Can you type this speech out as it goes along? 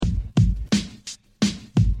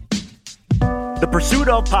Pursuit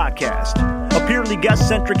of Podcast, a purely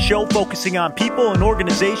guest-centric show focusing on people and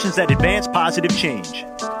organizations that advance positive change.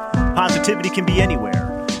 Positivity can be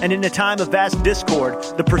anywhere, and in a time of vast discord,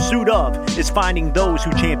 the pursuit of is finding those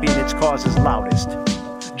who champion its causes loudest.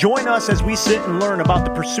 Join us as we sit and learn about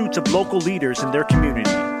the pursuits of local leaders in their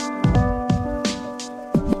community.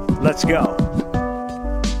 Let's go.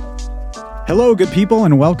 Hello, good people,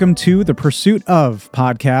 and welcome to the Pursuit of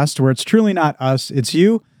Podcast, where it's truly not us, it's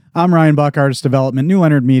you. I'm Ryan Buck, Artist Development, New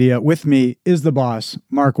Leonard Media. With me is the boss,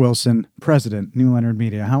 Mark Wilson, President, New Leonard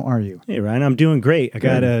Media. How are you? Hey, Ryan, I'm doing great. I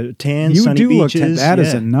got a tan, you sunny do beaches. Look that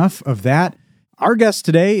is enough of that. Our guest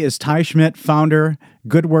today is Ty Schmidt, founder,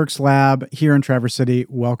 Good Works Lab here in Traverse City.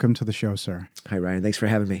 Welcome to the show, sir. Hi, Ryan. Thanks for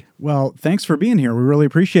having me. Well, thanks for being here. We really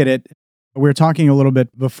appreciate it. We were talking a little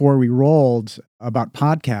bit before we rolled about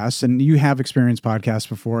podcasts, and you have experienced podcasts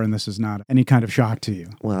before, and this is not any kind of shock to you.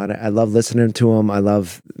 Well, I love listening to them. I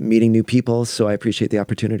love meeting new people, so I appreciate the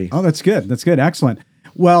opportunity. Oh, that's good. That's good. Excellent.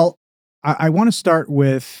 Well, I want to start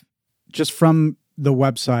with just from the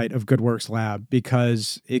website of Good Works Lab,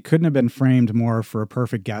 because it couldn't have been framed more for a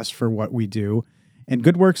perfect guest for what we do. And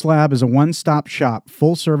Good Works Lab is a one-stop shop,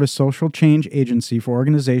 full-service social change agency for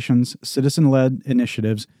organizations, citizen-led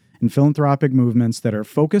initiatives, and philanthropic movements that are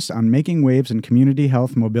focused on making waves in community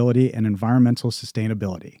health, mobility, and environmental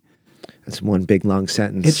sustainability. That's one big, long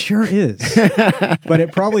sentence. It sure is. But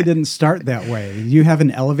it probably didn't start that way. You have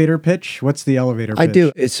an elevator pitch? What's the elevator pitch? I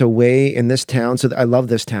do. It's a way in this town. So I love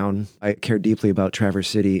this town. I care deeply about Traverse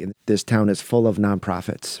City. This town is full of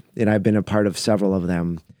nonprofits, and I've been a part of several of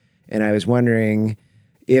them. And I was wondering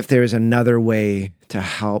if there's another way to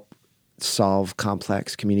help solve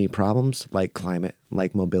complex community problems like climate,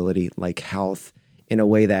 like mobility, like health, in a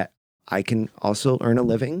way that I can also earn a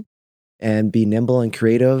living and be nimble and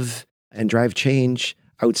creative and drive change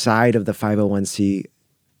outside of the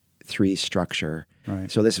 501c3 structure.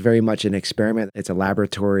 Right. So this is very much an experiment. It's a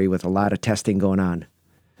laboratory with a lot of testing going on.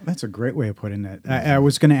 That's a great way of putting it. I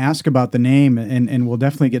was going to ask about the name, and we'll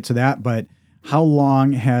definitely get to that, but how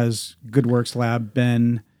long has Good Works Lab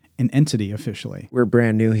been an entity officially? We're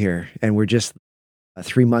brand new here, and we're just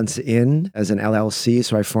 3 months in as an LLC.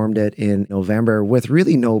 So I formed it in November with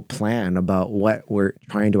really no plan about what we're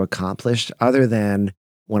trying to accomplish other than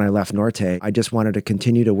when I left Norte. I just wanted to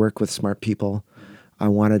continue to work with smart people. I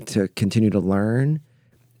wanted to continue to learn,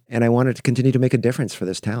 and I wanted to continue to make a difference for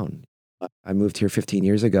this town. I moved here 15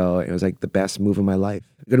 years ago. It was like the best move of my life.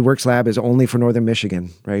 Good Works Lab is only for Northern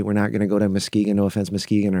Michigan, right? We're not going to go to Muskegon, no offense,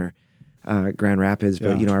 Muskegon or Grand Rapids,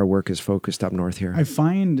 but our work is focused up north here. I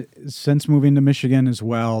find since moving to Michigan as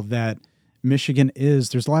well that Michigan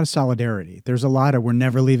there's a lot of solidarity. There's a lot of, we're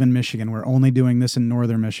never leaving Michigan. We're only doing this in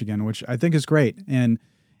Northern Michigan, which I think is great. And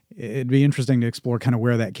it'd be interesting to explore kind of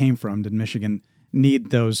where that came from. Did Michigan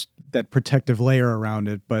need that protective layer around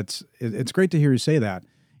it? But it's great to hear you say that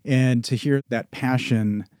and to hear that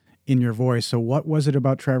passion in your voice. So what was it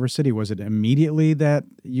about Traverse City? Was it immediately that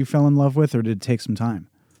you fell in love with, or did it take some time?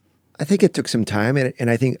 I think it took some time, and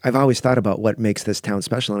I think I've always thought about what makes this town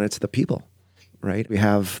special, and it's the people, right? We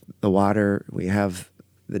have the water, we have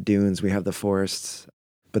the dunes, we have the forests,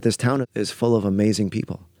 but this town is full of amazing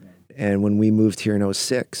people. And when we moved here in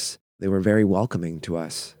 2006, they were very welcoming to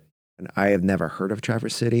us. And I have never heard of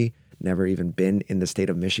Traverse City, never even been in the state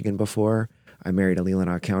of Michigan before. I married a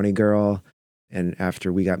Leelanau County girl, and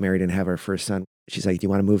after we got married and have our first son, she's like, "Do you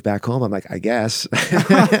want to move back home?" I'm like, "I guess."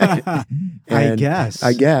 I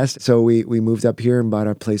guess. So we moved up here and bought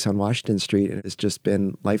a place on Washington Street, and it's just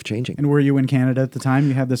been life-changing. And were you in Canada at the time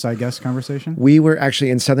you had this "I guess" conversation? We were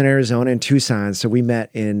actually in Southern Arizona in Tucson. So we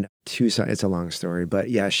met in Tucson. It's a long story,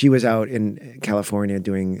 but yeah, she was out in California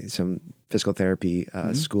doing some physical therapy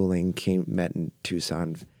schooling, met in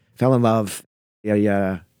Tucson, fell in love.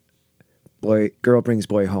 Yeah. Girl brings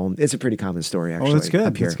boy home. It's a pretty common story, actually. Oh, that's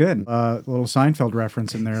good. That's good. A little Seinfeld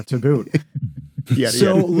reference in there to boot.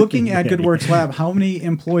 Looking at Good Works Lab, how many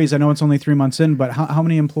employees, I know it's only 3 months in, but how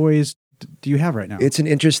many employees do you have right now? It's an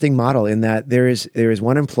interesting model in that there is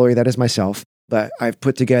one employee, that is myself, but I've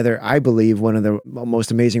put together, I believe, one of the most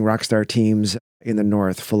amazing rock star teams in the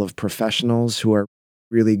North, full of professionals who are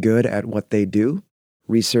really good at what they do.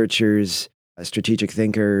 Researchers, strategic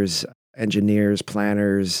thinkers, engineers,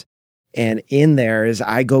 planners. And in there is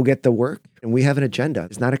I go get the work, and we have an agenda.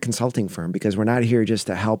 It's not a consulting firm, because we're not here just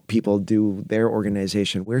to help people do their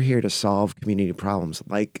organization. We're here to solve community problems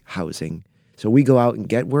like housing. So we go out and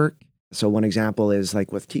get work. So one example is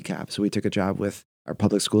like with TCAP. So we took a job with our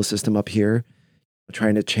public school system up here,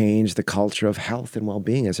 trying to change the culture of health and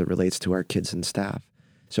well-being as it relates to our kids and staff.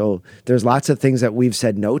 So there's lots of things that we've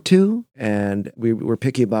said no to, and we're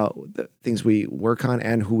picky about the things we work on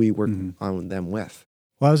and who we work on them with.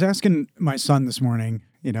 Well, I was asking my son this morning,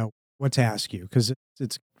 what to ask you, because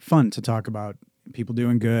it's fun to talk about people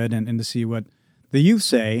doing good and to see what the youth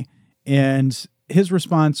say. And his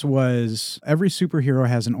response was, every superhero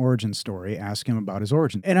has an origin story. Ask him about his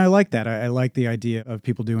origin. And I like that. I like the idea of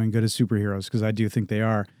people doing good as superheroes because I do think they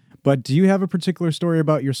are. But do you have a particular story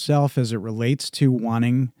about yourself as it relates to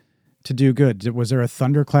wanting to do good? Was there a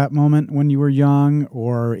thunderclap moment when you were young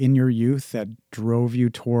or in your youth that drove you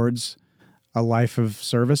towards a life of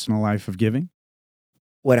service and a life of giving?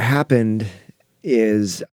 What happened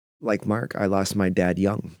is, like Mark, I lost my dad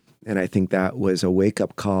young. And I think that was a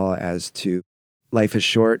wake-up call as to life is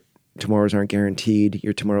short, tomorrows aren't guaranteed,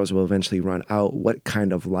 your tomorrows will eventually run out. What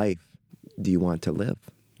kind of life do you want to live?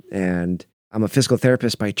 And I'm a physical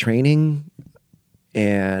therapist by training,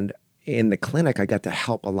 and in the clinic, I got to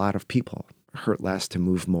help a lot of people hurt less, to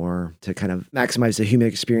move more, to kind of maximize the human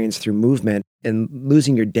experience through movement. And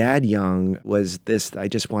losing your dad young was this, I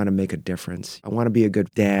just want to make a difference. I want to be a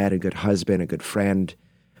good dad, a good husband, a good friend,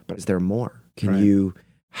 but is there more? Can you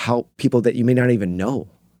help people that you may not even know?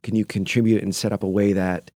 Can you contribute and set up a way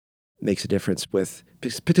that makes a difference with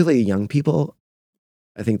particularly young people?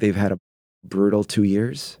 I think they've had a brutal 2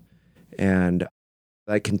 years, and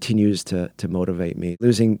that continues to motivate me.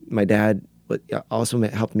 Losing my dad also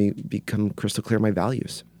helped me become crystal clear on my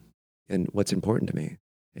values and what's important to me,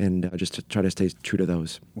 and just to try to stay true to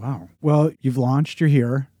those. Wow. Well, you've launched, you're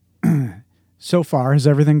here. So far, has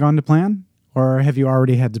everything gone to plan, or have you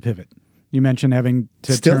already had to pivot? You mentioned having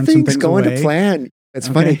to turn some things going away. To plan. It's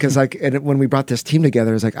funny because when we brought this team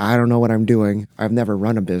together, it's like, I don't know what I'm doing. I've never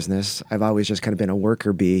run a business. I've always just kind of been a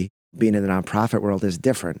worker bee. Being in the nonprofit world is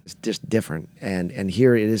different. It's just different. And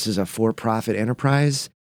here this is a for-profit enterprise.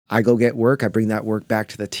 I go get work. I bring that work back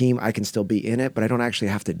to the team. I can still be in it, but I don't actually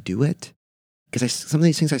have to do it because some of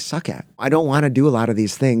these things I suck at. I don't want to do a lot of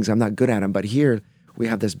these things. I'm not good at them. But here we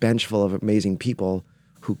have this bench full of amazing people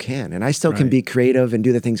who can. And I still can be creative and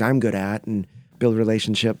do the things I'm good at and build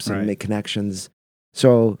relationships and make connections.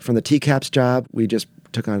 So from the TCAPS job, we just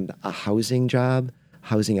took on a housing job,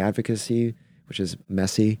 housing advocacy, which is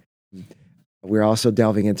messy. We're also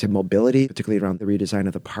delving into mobility, particularly around the redesign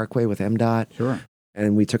of the Parkway with MDOT. Sure.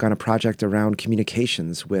 And we took on a project around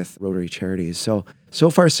communications with Rotary Charities. So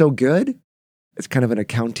far, so good. It's kind of an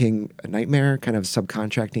accounting nightmare, kind of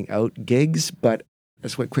subcontracting out gigs, but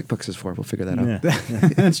that's what QuickBooks is for. We'll figure that out. Yeah.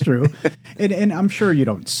 That's true. And I'm sure you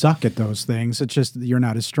don't suck at those things. It's just that you're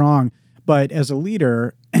not as strong. But as a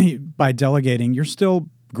leader, by delegating, you're still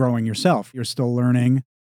growing yourself. You're still learning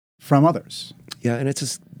from others. Yeah,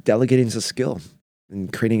 and delegating is a skill,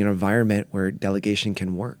 and creating an environment where delegation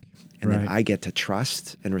can work. And then I get to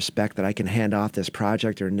trust and respect that I can hand off this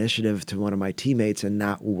project or initiative to one of my teammates and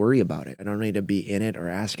not worry about it. I don't need to be in it or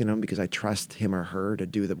asking them because I trust him or her to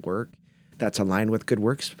do the work that's aligned with good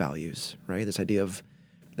works values, right? This idea of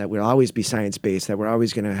that we'll always be science-based, that we're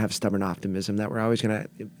always going to have stubborn optimism, that we're always going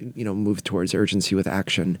to, move towards urgency with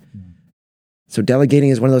action. So delegating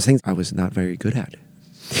is one of those things I was not very good at.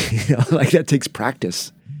 That takes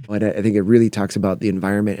practice. But I think it really talks about the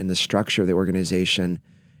environment and the structure of the organization.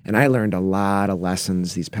 And I learned a lot of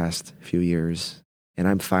lessons these past few years. And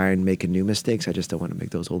I'm fine making new mistakes. I just don't want to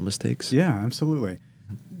make those old mistakes. Yeah, absolutely.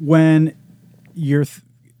 When you're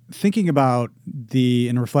thinking about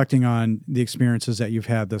and reflecting on the experiences that you've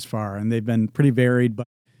had thus far, and they've been pretty varied, but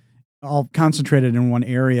all concentrated in one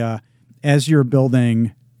area, as you're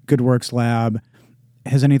building Good Works Lab,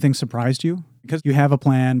 has anything surprised you? Because you have a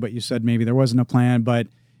plan, but you said maybe there wasn't a plan, but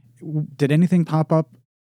did anything pop up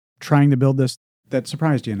trying to build this that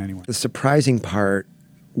surprised you in any way? The surprising part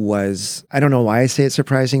was, I don't know why I say it's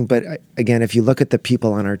surprising, but again, if you look at the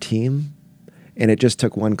people on our team, and it just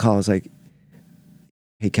took one call, it's like,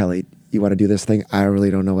 hey, Kelly, you want to do this thing? I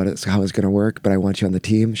really don't know how it's going to work, but I want you on the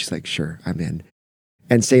team. She's like, sure, I'm in.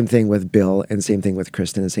 And same thing with Bill, and same thing with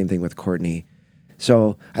Kristen, and same thing with Courtney.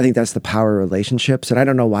 So I think that's the power of relationships. And I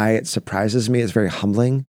don't know why it surprises me. It's very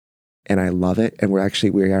humbling, and I love it. And we're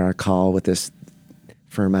on a call with this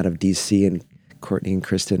firm out of DC, and Courtney and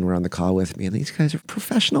Kristen were on the call with me. And these guys are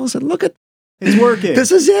professionals, and look at it's working.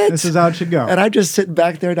 This is it. This is how it should go. And I'm just sitting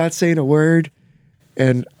back there not saying a word.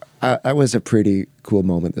 And that was a pretty cool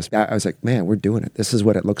moment. I was like, man, we're doing it. This is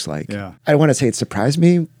what it looks like. Yeah. I don't want to say it surprised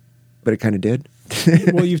me, but it kind of did.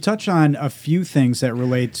 Well, you've touched on a few things that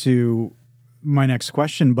relate to my next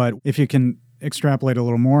question, but if you can extrapolate a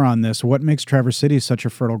little more on this, what makes Traverse City such a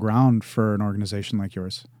fertile ground for an organization like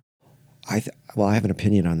yours? I have an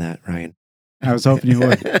opinion on that, Ryan. I was hoping you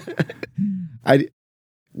would.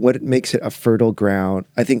 what makes it a fertile ground,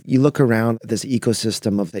 I think you look around this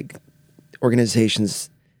ecosystem of like organizations,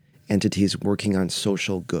 entities working on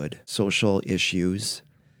social good, social issues.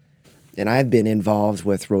 And I've been involved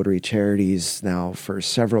with Rotary Charities now for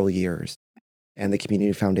several years, and the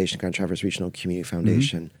Community Foundation, Grand Traverse Regional Community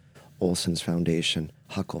Foundation, Olson's Foundation,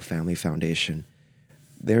 Huckle Family Foundation.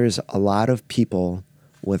 There's a lot of people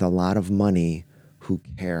with a lot of money who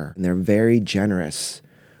care, and they're very generous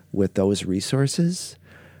with those resources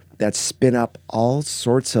that spin up all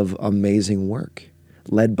sorts of amazing work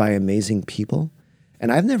led by amazing people.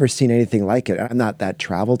 And I've never seen anything like it. I'm not that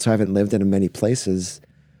traveled, so I haven't lived in many places.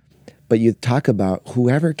 But you talk about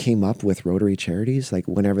whoever came up with Rotary Charities, like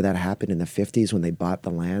whenever that happened in the 50s when they bought the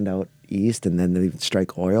land out east and then they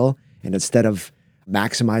strike oil. And instead of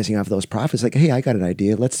maximizing off those profits, like, hey, I got an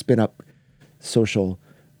idea. Let's spin up social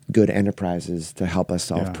good enterprises to help us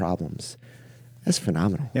solve problems. That's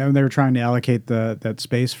phenomenal. Yeah, and they were trying to allocate that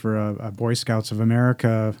space for a Boy Scouts of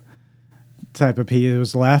America type of piece. It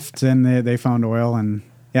was left, and they found oil. And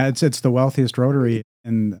yeah, it's the wealthiest Rotary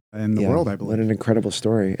in the world, I believe. What an incredible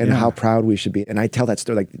story, and how proud we should be. And I tell that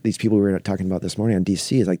story, like these people we were talking about this morning on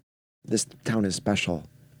DC, is like, this town is special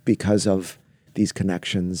because of these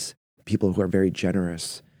connections, people who are very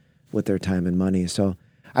generous with their time and money. So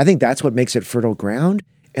I think that's what makes it fertile ground.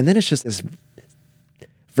 And then it's just this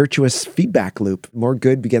virtuous feedback loop. More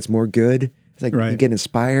good begets more good. It's like you get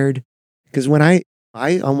inspired. Because when I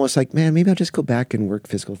almost like, man, maybe I'll just go back and work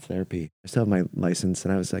physical therapy. I still have my license,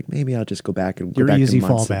 and I was like, maybe I'll just go back and go back to easy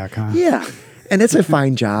Munson. Fallback, huh? Yeah, and it's a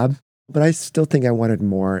fine job, but I still think I wanted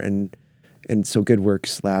more, and so Good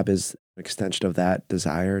Works Lab is an extension of that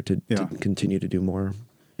desire to continue to do more.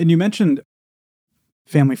 And you mentioned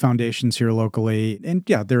family foundations here locally, and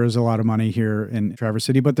there is a lot of money here in Traverse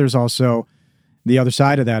City, but there's also the other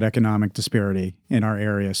side of that economic disparity in our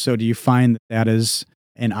area. So do you find that is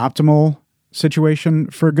an optimal situation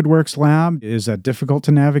for Good Works Lab? Is that difficult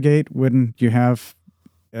to navigate when you have,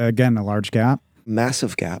 again, a large gap?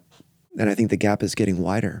 Massive gap. And I think the gap is getting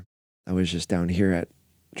wider. I was just down here at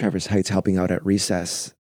Traverse Heights helping out at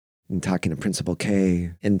recess and talking to Principal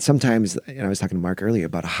K. And sometimes, I was talking to Mark earlier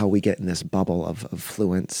about how we get in this bubble of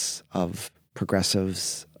affluence, of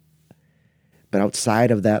progressives. But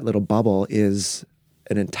outside of that little bubble is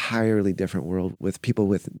an entirely different world with people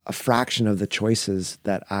with a fraction of the choices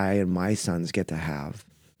that I and my sons get to have.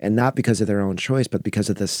 And not because of their own choice, but because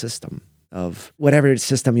of the system of whatever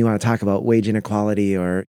system you want to talk about, wage inequality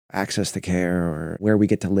or access to care or where we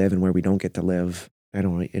get to live and where we don't get to live. I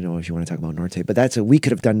don't know if you want to talk about Norte, but we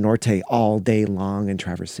could have done Norte all day long in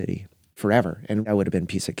Traverse City forever. And that would have been a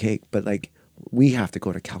piece of cake. But like, we have to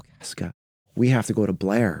go to Kalkaska. We have to go to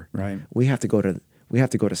Blair. Right. We have to go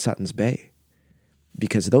to Sutton's Bay.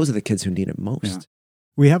 Because those are the kids who need it most. Yeah.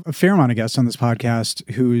 We have a fair amount of guests on this podcast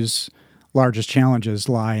whose largest challenges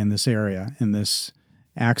lie in this area, in this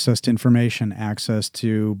access to information, access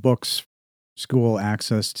to books, school,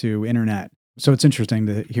 access to internet. So it's interesting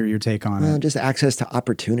to hear your take on it. Just access to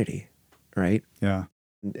opportunity, right? Yeah.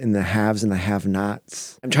 In the haves and the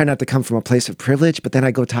have-nots. I'm trying not to come from a place of privilege, but then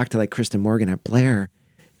I go talk to like Kristen Morgan at Blair,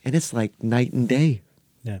 and it's like night and day.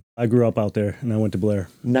 Yeah, I grew up out there, and I went to Blair.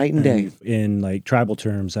 Night and day. In like tribal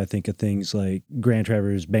terms, I think of things like Grand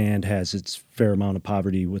Traverse Band has its fair amount of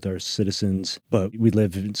poverty with our citizens, but we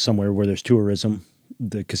live somewhere where there's tourism,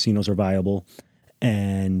 the casinos are viable,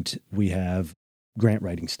 and we have grant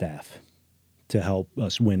writing staff to help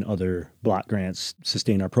us win other block grants,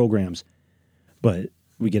 sustain our programs. But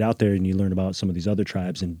we get out there and you learn about some of these other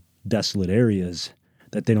tribes in desolate areas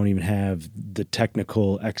that they don't even have the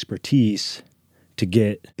technical expertise to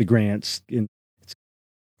get the grants. It's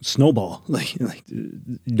snowball. Like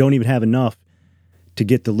you don't even have enough to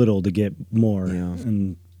get the little to get more. Yeah.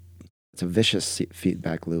 And it's a vicious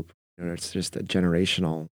feedback loop. It's just a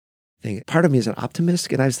generational thing. Part of me is an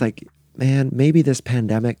optimist, and I was like, man, maybe this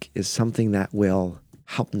pandemic is something that will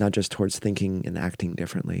help nudge us towards thinking and acting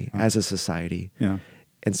differently as a society. Yeah.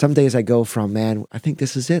 And some days I go from, man, I think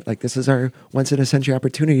this is it. Like, this is our once in a century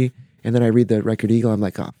opportunity. And then I read the Record Eagle. I'm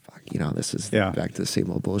like, oh, fuck, this is back to the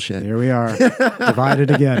same old bullshit. Here we are,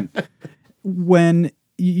 divided again. When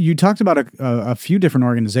you talked about a few different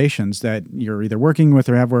organizations that you're either working with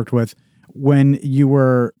or have worked with, when you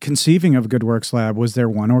were conceiving of Good Works Lab, was there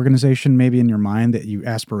one organization maybe in your mind that you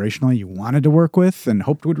aspirationally you wanted to work with and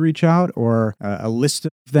hoped would reach out, or a list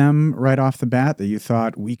of them right off the bat that you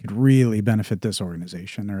thought we could really benefit this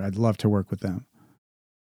organization, or I'd love to work with them?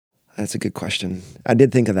 That's a good question. I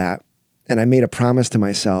did think of that. And I made a promise to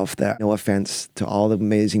myself that, no offense to all the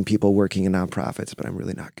amazing people working in nonprofits, but I'm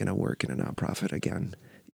really not going to work in a nonprofit again.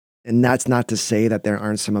 And that's not to say that there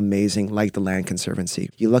aren't some amazing, like the Land Conservancy.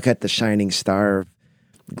 You look at the shining star of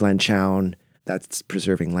Glen Chown, that's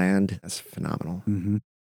preserving land. That's phenomenal. Mm-hmm.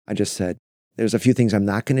 I just said, there's a few things I'm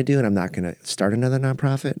not going to do, and I'm not going to start another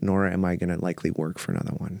nonprofit, nor am I going to likely work for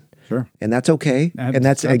another one. Sure. And that's okay. And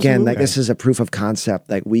that's, again, like this is a proof of concept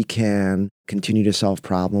that we can continue to solve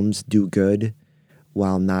problems, do good,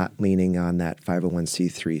 while not leaning on that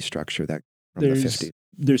 501c3 structure that from the 50s.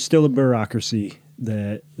 There's still a bureaucracy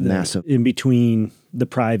that Massive. in between the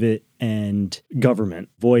private and government,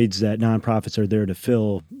 voids that nonprofits are there to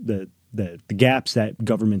fill, the gaps that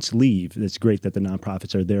governments leave. It's great that the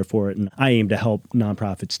nonprofits are there for it. And I aim to help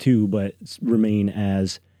nonprofits too, but remain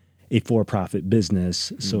as a for-profit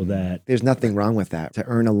business so that... There's nothing wrong with that. To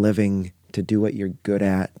earn a living, to do what you're good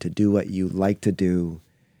at, to do what you like to do.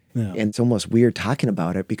 Yeah. And it's almost weird talking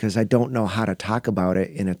about it because I don't know how to talk about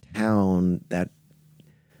it in a town that...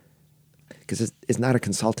 Because it's not a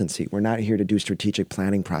consultancy. We're not here to do strategic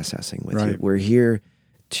planning processing with you. We're here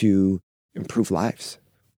to improve lives,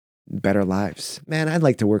 better lives. Man, I'd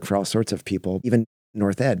like to work for all sorts of people, even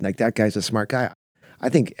North Ed. Like that guy's a smart guy. I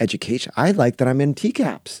think education, I like that I'm in TCAPS.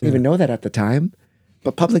 I didn't even know that at the time.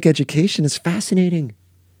 But public education is fascinating.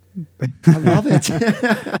 I love it.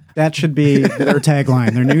 That should be their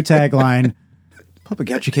tagline, their new tagline.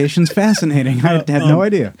 Public education's fascinating. I had no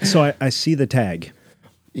idea. So I see the tag.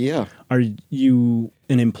 Yeah. Are you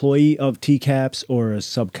an employee of TCAPS or a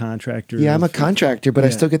subcontractor? Yeah, I'm a contractor, but I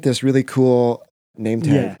still get this really cool name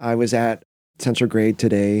tag. Yeah. I was at Central Grade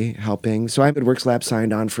today helping. So I'm at Works Lab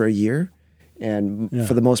signed on for a year. And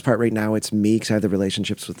for the most part right now, it's me because I have the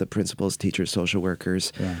relationships with the principals, teachers, social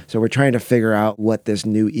workers. Yeah. So we're trying to figure out what this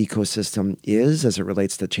new ecosystem is as it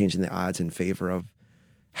relates to changing the odds in favor of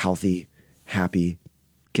healthy, happy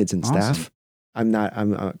kids and staff. I'm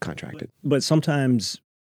contracted. But sometimes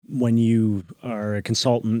when you are a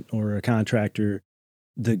consultant or a contractor,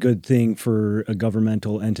 the good thing for a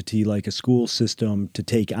governmental entity like a school system to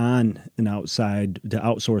take on an outside, to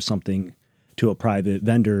outsource something to a private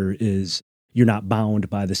vendor is you're not bound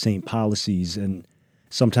by the same policies. And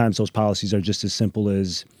sometimes those policies are just as simple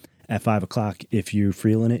as at 5 o'clock, if you're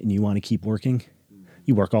feeling it and you want to keep working,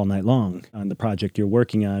 you work all night long on the project you're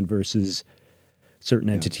working on versus certain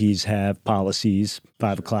entities have policies,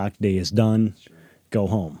 5 o'clock, day is done, go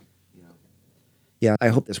home. Yeah, I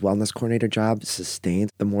hope this wellness coordinator job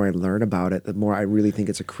sustains. The more I learn about it, the more I really think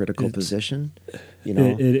it's a critical position. You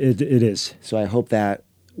know, it is. So I hope that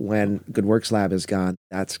when Good Works Lab is gone,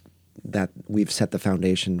 that we've set the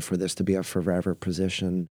foundation for this to be a forever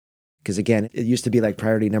position. Because again, it used to be like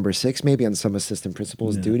priority number 6, maybe on some assistant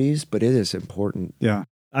principals' duties, but it is important. Yeah,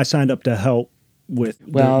 I signed up to help with.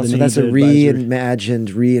 So that's a re-envisioned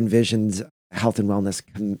health and wellness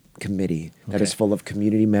committee that is full of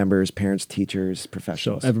community members, parents, teachers,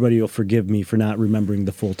 professionals. So everybody will forgive me for not remembering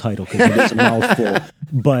the full title because it is a mouthful.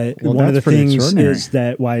 But one of the things is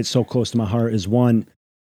that why it's so close to my heart is one,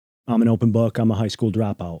 I'm an open book. I'm a high school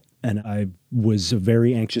dropout. And I was a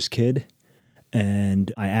very anxious kid.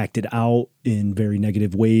 And I acted out in very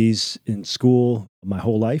negative ways in school my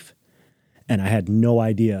whole life. And I had no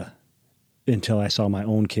idea until I saw my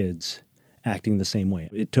own kids acting the same way.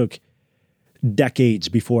 It took decades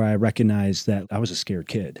before I recognized that I was a scared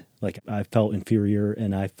kid. Like I felt inferior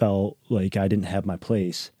and I felt like I didn't have my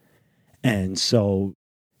place. And so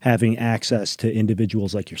having access to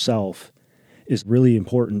individuals like yourself is really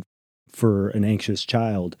important for an anxious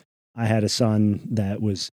child. I had a son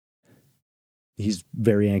he's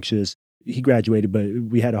very anxious. He graduated, but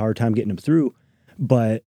we had a hard time getting him through.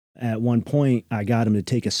 But at one point, I got him to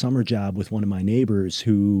take a summer job with one of my neighbors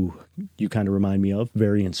who you kind of remind me of.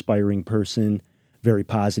 Very inspiring person, very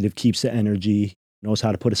positive, keeps the energy, knows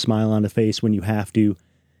how to put a smile on the face when you have to.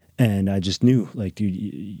 And I just knew, like, dude,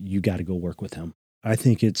 you got to go work with him. I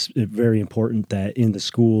think it's very important that in the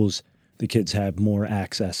schools, the kids have more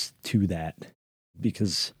access to that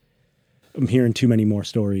because I'm hearing too many more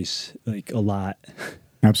stories, like a lot.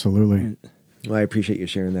 Absolutely. Well, I appreciate you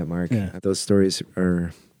sharing that, Mark. Yeah. Those stories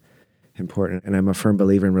are important. And I'm a firm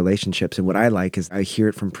believer in relationships. And what I like is I hear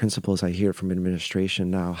it from principals, I hear it from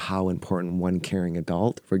administration now, how important one caring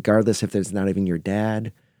adult, regardless if there's not even your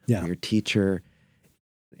dad or your teacher.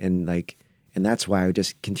 And that's why I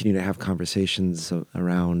just continue to have conversations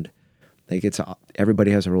around, like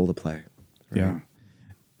everybody has a role to play. Right? Yeah.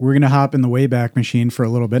 We're going to hop in the Wayback Machine for a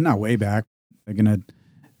little bit. Not way back. I'm going to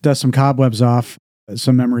dust some cobwebs off,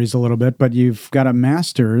 some memories a little bit, but you've got a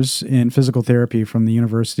master's in physical therapy from the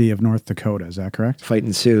University of North Dakota. Is that correct?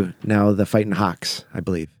 Fightin' Sioux, now the Fightin' Hawks, I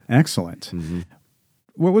believe. Excellent. Mm-hmm.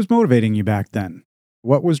 What was motivating you back then?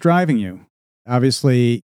 What was driving you?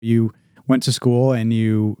 Obviously, you went to school and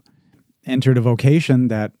you entered a vocation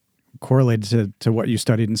that correlated to what you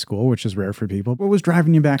studied in school, which is rare for people. What was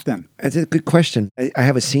driving you back then? It's a good question. I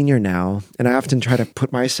have a senior now, and I often try to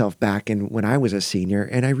put myself back in when I was a senior,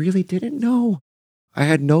 and I really didn't know. I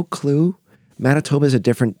had no clue. Manitoba is a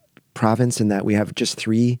different province in that we have just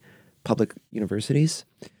 3 public universities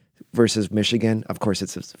versus Michigan. Of course,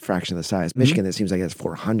 it's a fraction of the size. Michigan, it seems like it has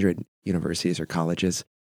 400 universities or colleges.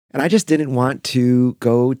 And I just didn't want to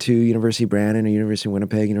go to University of Brandon or University of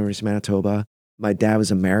Winnipeg, University of Manitoba. My dad was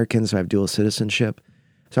American, so I have dual citizenship.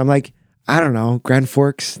 So I'm like, I don't know, Grand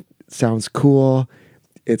Forks sounds cool.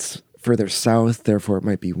 It's further south, therefore it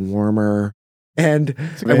might be warmer. And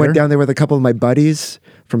I went down there with a couple of my buddies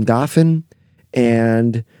from Dauphin,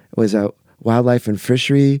 and was a wildlife and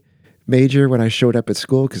fishery major when I showed up at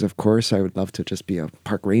school, because of course I would love to just be a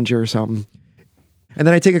park ranger or something. And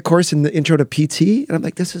then I take a course in the intro to PT, and I'm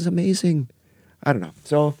like, this is amazing. I don't know.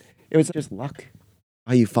 So it was just luck,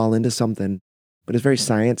 how you fall into something. But it's very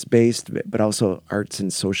science-based, but also arts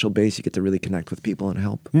and social-based. You get to really connect with people and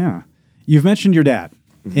help. Yeah. You've mentioned your dad.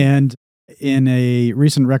 And in a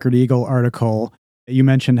recent Record Eagle article, you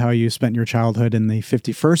mentioned how you spent your childhood in the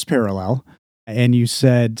 51st parallel. And you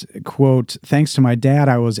said, quote, thanks to my dad,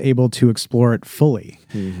 I was able to explore it fully.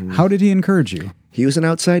 How did he encourage you? He was an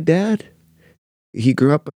outside dad. He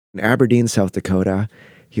grew up in Aberdeen, South Dakota.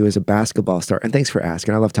 He was a basketball star. And thanks for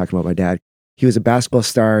asking. I love talking about my dad. He was a basketball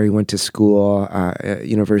star. He went to school at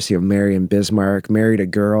University of Marion Bismarck, married a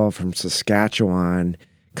girl from Saskatchewan,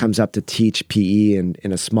 comes up to teach PE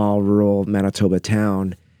in a small rural Manitoba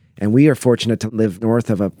town. And we are fortunate to live north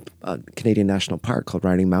of a Canadian national park called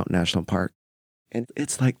Riding Mountain National Park. And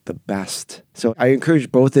it's like the best. So I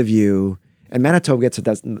encourage both of you, and Manitoba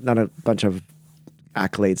gets not a bunch of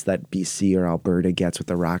accolades that BC or Alberta gets with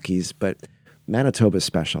the Rockies, but Manitoba is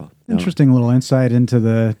special. Interesting little insight into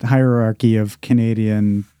the hierarchy of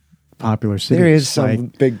Canadian popular cities. There is some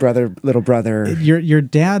big brother, little brother. Your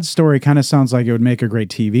dad's story kind of sounds like it would make a great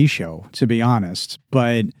TV show, to be honest.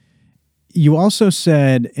 But you also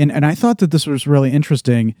said, and I thought that this was really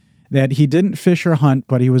interesting, that he didn't fish or hunt,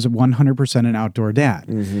 but he was 100% an outdoor dad.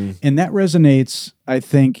 And that resonates, I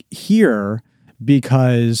think, here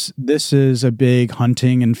because this is a big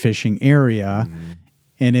hunting and fishing area.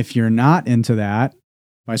 And if you're not into that,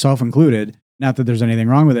 myself included, not that there's anything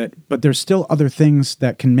wrong with it, but there's still other things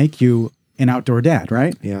that can make you an outdoor dad,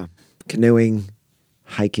 right? Yeah. Canoeing,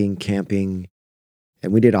 hiking, camping,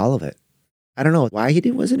 and we did all of it. I don't know why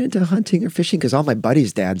he wasn't into hunting or fishing, because all my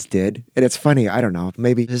buddies' dads did. And it's funny, I don't know.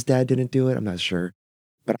 Maybe his dad didn't do it. I'm not sure.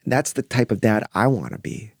 But that's the type of dad I want to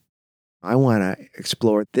be. I want to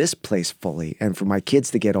explore this place fully. And for my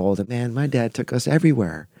kids to get old, man, my dad took us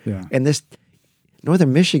everywhere. Yeah. And this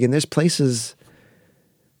northern Michigan, there's places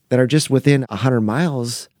that are just within 100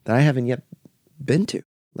 miles that I haven't yet been to.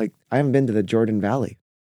 Like, I haven't been to the Jordan Valley,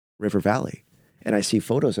 River Valley. And I see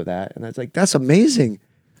photos of that. And I was like, that's amazing.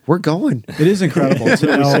 We're going. It is incredible to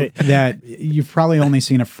know that you've probably only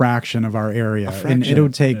seen a fraction of our area. And it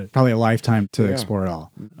would take probably a lifetime to explore it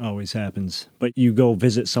all. Always happens. But you go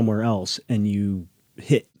visit somewhere else and you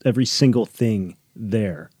hit every single thing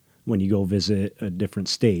there when you go visit a different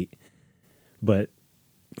state. But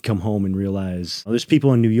come home and realize there's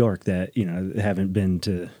people in New York that, haven't been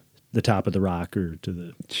to the top of the Rock or to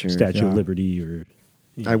the Statue of Liberty or...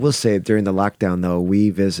 I will say during the lockdown, though, we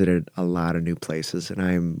visited a lot of new places, and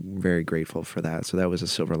I'm very grateful for that. So that was a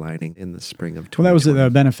silver lining in the spring of 2020. Well, that was the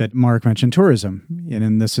benefit. Mark mentioned tourism,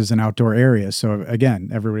 and this is an outdoor area. So again,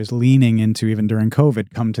 everybody's leaning into, even during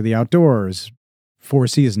COVID, come to the outdoors. 4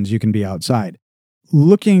 seasons, you can be outside.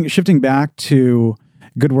 Shifting back to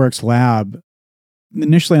GoodWorks Lab,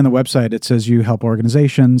 initially on the website, it says you help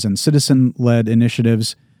organizations and citizen-led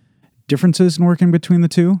initiatives. Differences in working between the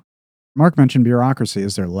two? Mark mentioned bureaucracy.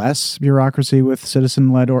 Is there less bureaucracy with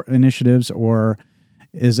citizen-led initiatives, or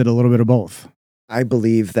is it a little bit of both? I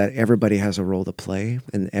believe that everybody has a role to play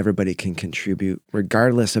and everybody can contribute,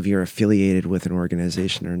 regardless of you're affiliated with an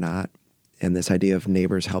organization or not. And this idea of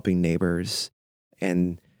neighbors helping neighbors.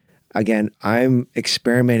 And again, I'm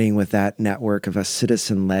experimenting with that network of a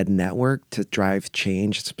citizen-led network to drive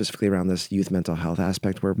change, specifically around this youth mental health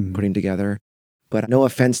aspect we're putting together. But no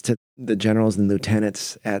offense to the generals and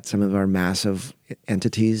lieutenants at some of our massive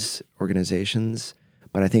entities, organizations.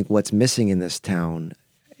 But I think what's missing in this town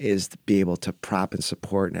is to be able to prop and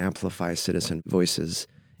support and amplify citizen voices.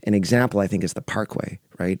 An example, I think, is the Parkway,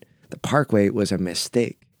 right? The Parkway was a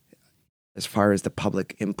mistake as far as the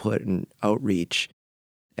public input and outreach.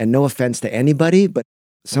 And no offense to anybody, but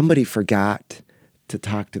somebody forgot to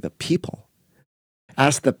talk to the people.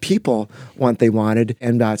 Ask the people what they wanted.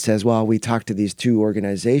 MDOT says, well, we talked to these 2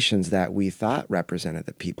 organizations that we thought represented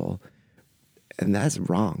the people. And that's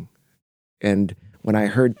wrong. And when I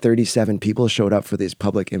heard 37 people showed up for these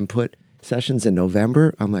public input sessions in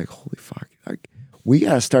November, I'm like, holy fuck, like, we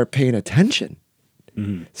got to start paying attention.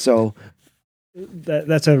 Mm-hmm. So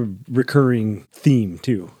that's a recurring theme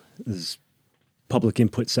too, is public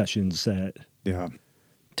input sessions that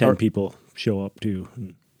 10 people show up to.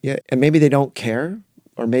 Yeah, and maybe they don't care,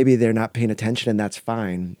 or maybe they're not paying attention, and that's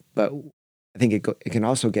fine. But I think it can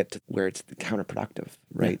also get to where it's counterproductive,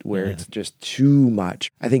 right? Where it's just too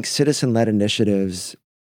much. I think citizen-led initiatives,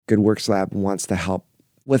 Good Works Lab wants to help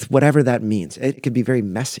with whatever that means. It could be very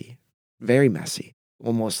messy,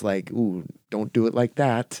 almost like, ooh, don't do it like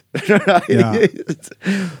that.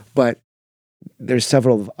 But there's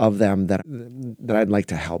several of them that I'd like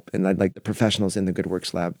to help, and I'd like the professionals in the Good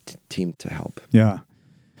Works Lab team to help. Yeah.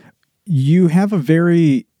 You have a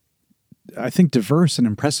very, I think, diverse and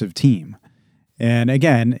impressive team. And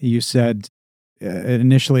again, you said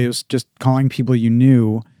initially it was just calling people you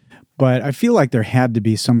knew, but I feel like there had to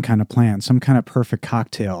be some kind of plan, some kind of perfect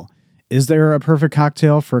cocktail. Is there a perfect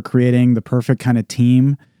cocktail for creating the perfect kind of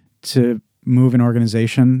team to move an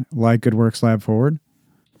organization like Good Works Lab forward?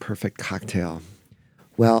 Perfect cocktail.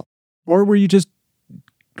 Well, or were you just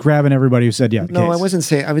grabbing everybody who said, yeah? No, I wasn't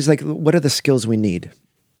saying, I was like, what are the skills we need?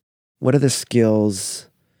 What are the skills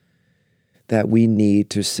that we need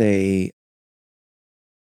to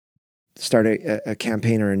start a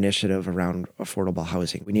campaign or initiative around affordable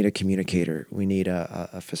housing? We need a communicator. We need a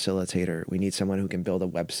facilitator. We need someone who can build a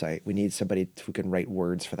website. We need somebody who can write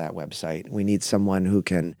words for that website. We need someone who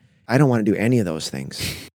can, I don't want to do any of those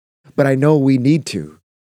things, but I know we need to.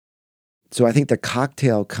 So I think the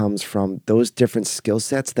cocktail comes from those different skill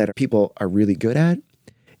sets that people are really good at,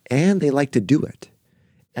 and they like to do it,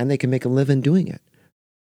 and they can make a living doing it.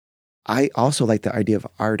 I also like the idea of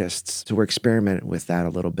artists, so we're experimenting with that a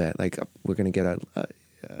little bit. Like we're going to get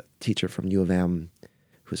a teacher from U of M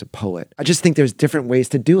who's a poet. I just think there's different ways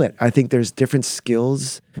to do it. I think there's different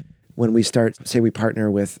skills when we start, say we partner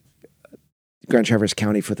with Grand Traverse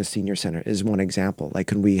County for the senior center is one example. Like,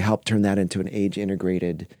 can we help turn that into an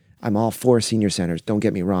age-integrated? I'm all for senior centers. Don't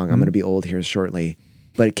get me wrong. I'm going to be old here shortly.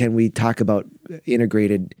 But can we talk about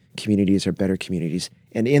integrated communities or better communities?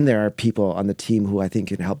 And in there are people on the team who I think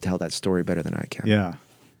can help tell that story better than I can. Yeah.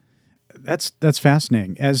 That's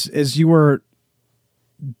fascinating. As you were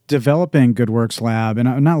developing Good Works Lab, and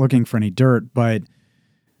I'm not looking for any dirt, but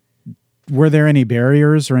were there any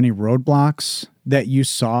barriers or any roadblocks that you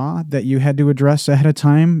saw that you had to address ahead of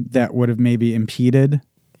time that would have maybe impeded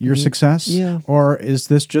your success? Yeah. Or is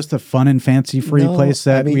this just a fun and fancy-free place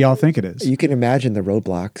that we all think it is? You can imagine the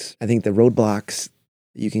roadblocks. I think the roadblocks,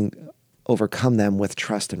 you can overcome them with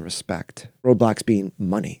trust and respect. Roadblocks being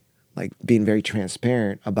money, like being very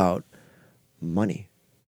transparent about money,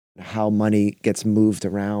 how money gets moved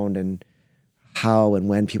around and how and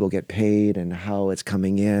when people get paid and how it's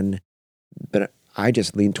coming in. But I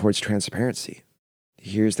just lean towards transparency.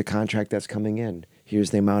 Here's the contract that's coming in. Here's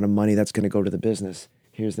the amount of money that's going to go to the business.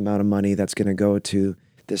 Here's the amount of money that's going to go to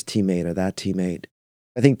this teammate or that teammate.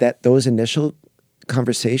 I think that those initial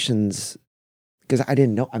conversations, because I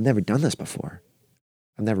didn't know, I've never done this before.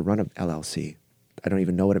 I've never run an LLC. I don't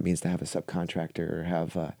even know what it means to have a subcontractor or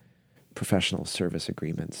have professional service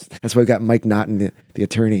agreements. That's why we got Mike Naughton, the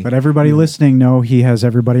attorney. But everybody listening know he has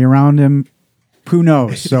everybody around him who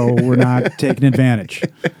knows, so we're not taking advantage.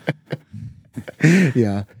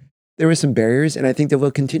 Yeah. There were some barriers, and I think there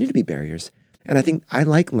will continue to be barriers. And I think I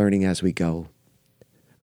like learning as we go.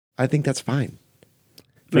 I think that's fine.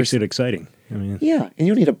 Makes it exciting. I mean, yeah, and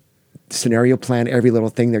you don't need a scenario plan every little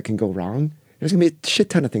thing that can go wrong. There's going to be a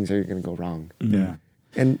shit ton of things that are going to go wrong. Yeah.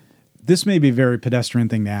 And this may be a very pedestrian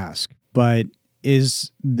thing to ask, but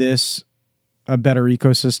is this a better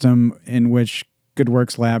ecosystem in which Good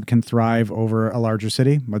Works Lab can thrive over a larger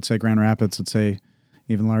city? Let's say Grand Rapids, let's say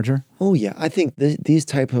even larger? Oh, yeah. I think these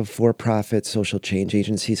type of for-profit social change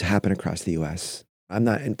agencies happen across the U.S. I'm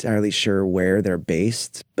not entirely sure where they're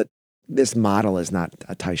based, but this model is not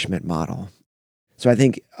a Ty Schmidt model. So I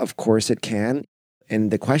think, of course, it can.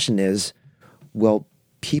 And the question is, will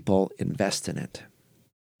people invest in it?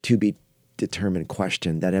 To be determined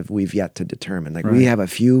question that we've yet to determine. Like, we have a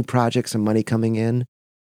few projects and money coming in,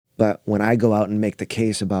 but when I go out and make the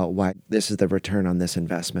case about why this is the return on this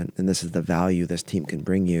investment and this is the value this team can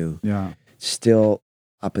bring you, still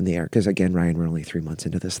up in the air. Because again, Ryan, we're only 3 months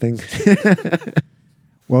into this thing.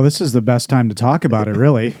 Well, this is the best time to talk about it,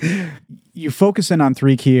 really. You focus in on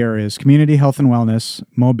 3 key areas: community health and wellness,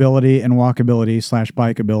 mobility and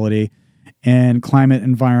walkability/bikeability, and climate,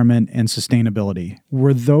 environment, and sustainability.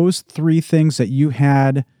 Were those 3 things that you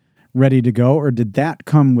had ready to go, or did that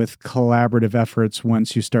come with collaborative efforts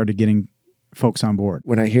once you started getting folks on board.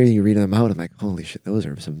 When I hear you reading them out, I'm like, holy shit, those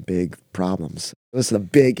are some big problems. Those are the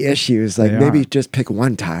big issues. Like maybe just pick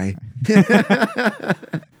one tie.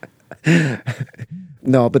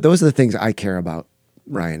 No, but those are the things I care about,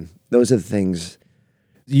 Ryan. Those are the things.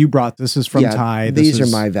 You brought this is from Ty. These are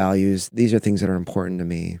my values. These are things that are important to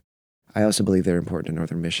me. I also believe they're important to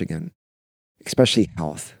Northern Michigan, especially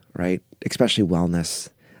health, right? Especially wellness.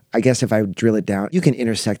 I guess if I drill it down, you can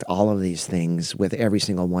intersect all of these things with every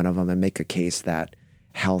single one of them and make a case that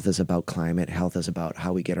health is about climate, health is about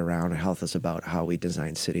how we get around, health is about how we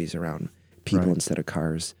design cities around people instead of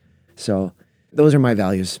cars. So those are my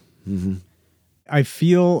values. Mm-hmm. I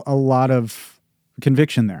feel a lot of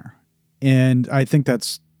conviction there, and I think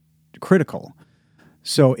that's critical.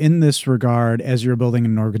 So in this regard, as you're building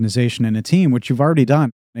an organization and a team, which you've already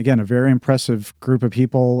done, again, a very impressive group of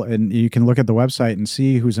people, and you can look at the website and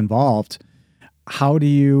see who's involved. How do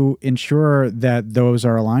you ensure that those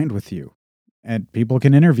are aligned with you? And people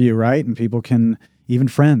can interview, right? And people can, even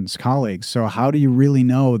friends, colleagues. So how do you really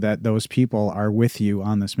know that those people are with you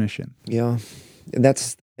on this mission? Yeah,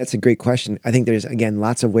 that's a great question. I think there's, again,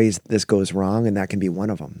 lots of ways this goes wrong, and that can be one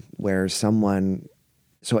of them, where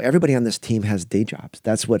so everybody on this team has day jobs.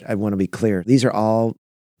 That's what I want to be clear. These are all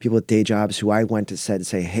people with day jobs who I went to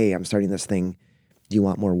say, hey, I'm starting this thing. Do you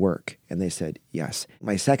want more work? And they said, yes.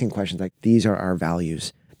 My second question is like, these are our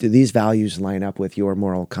values. Do these values line up with your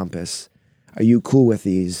moral compass? Are you cool with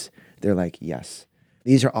these? They're like, yes.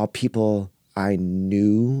 These are all people I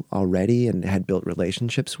knew already and had built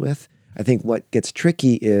relationships with. I think what gets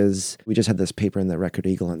tricky is we just had this paper in the Record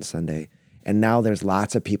Eagle on Sunday. And now there's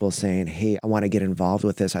lots of people saying, hey, I want to get involved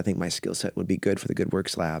with this. I think my skill set would be good for the Good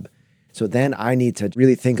Works Lab. So then I need to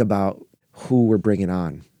really think about who we're bringing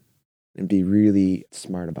on and be really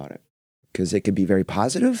smart about it. Because it could be very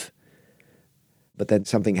positive, but then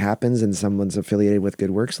something happens and someone's affiliated with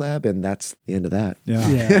Good Works Lab, and that's the end of that.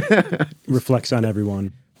 Yeah. Reflects on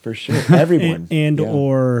everyone. For sure. Everyone. And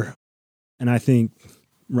I think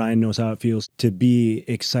Ryan knows how it feels to be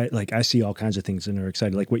excited. Like I see all kinds of things and are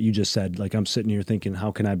excited. Like what you just said, like I'm sitting here thinking,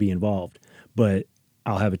 how can I be involved? But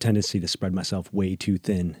I'll have a tendency to spread myself way too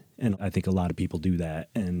thin. And I think a lot of people do that.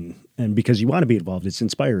 And because you want to be involved, it's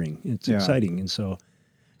inspiring. It's exciting. And so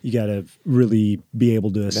you got to really be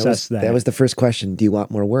able to assess that. That was the first question. Do you want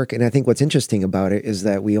more work? And I think what's interesting about it is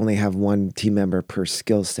that we only have one team member per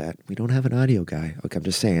skill set. We don't have an audio guy. Okay, I'm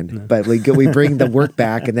just saying. No. But we bring the work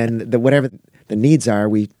back, and then whatever the needs are,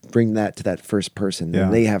 we bring that to that first person. Yeah.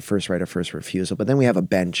 And they have first right of first refusal. But then we have a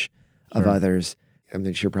bench of others. I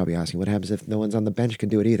mean, you're probably asking, what happens if no one's on the bench can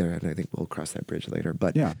do it either? And I think we'll cross that bridge later.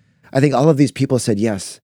 But I think all of these people said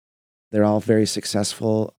yes. They're all very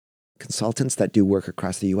successful consultants that do work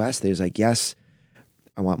across the U.S. There's like, yes,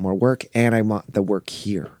 I want more work, and I want the work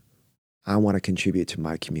here. I want to contribute to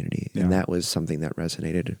my community. And that was something that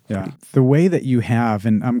resonated. Yeah. The way that you have,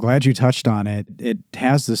 and I'm glad you touched on it, it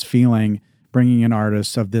has this feeling, bringing in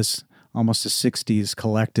artists of this almost a 60s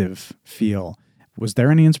collective feel. Was there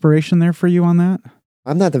any inspiration there for you on that?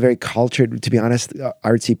 I'm not the very cultured, to be honest,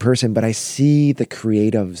 artsy person, but I see the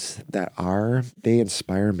creatives that they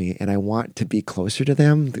inspire me, and I want to be closer to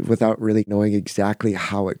them without really knowing exactly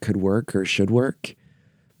how it could work or should work.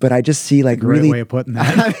 But I just see like Great really way of putting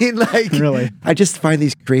that. I mean, like really, I just find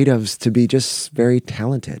these creatives to be just very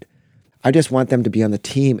talented. I just want them to be on the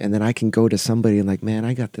team, and then I can go to somebody and like, man,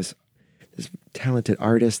 I got this talented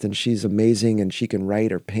artist, and she's amazing, and she can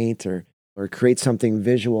write or paint or create something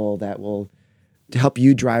visual that will to help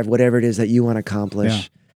you drive whatever it is that you want to accomplish.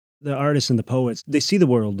 Yeah. The artists and the poets, they see the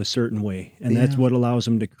world a certain way, and that's what allows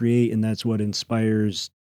them to create, and that's what inspires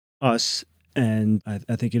us. And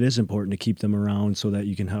I think it is important to keep them around so that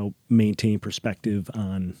you can help maintain perspective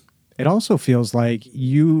on. It also feels like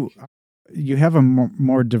you have a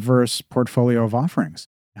more diverse portfolio of offerings.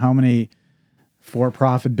 How many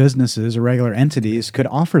for-profit businesses or regular entities could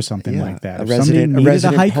offer something like that? If somebody needed a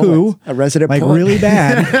haiku, a resident like poet. really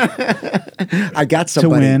bad, I got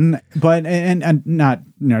somebody to win. But and not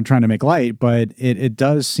trying to make light, but it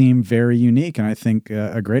does seem very unique, and I think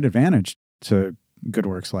a great advantage to Good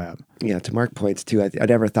Works Lab. Yeah, to Mark points too. I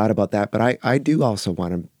never thought about that, but I do also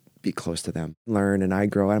want to be close to them, learn, and I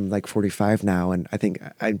grow. I'm like 45 now, and I think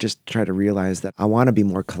I just try to realize that I want to be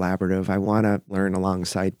more collaborative. I want to learn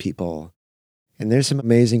alongside people. And there's some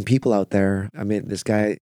amazing people out there. I mean, this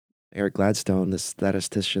guy, Eric Gladstone, this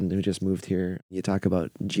statistician who just moved here, you talk about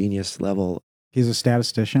genius level. He's a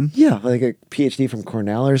statistician. Yeah, like a PhD from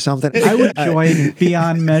Cornell or something. I would enjoy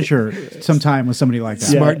beyond measure some time with somebody like that.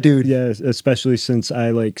 Smart dude. Yeah, especially since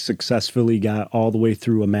I like successfully got all the way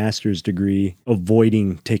through a master's degree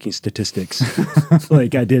avoiding taking statistics.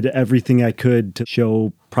 Like I did everything I could to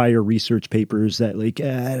show prior research papers that like,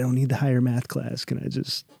 I don't need the higher math class. Can I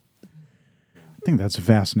just... I think that's a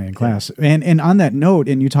fascinating class. And on that note,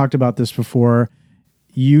 and you talked about this before,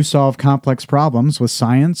 you solve complex problems with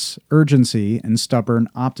science, urgency, and stubborn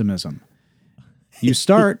optimism. You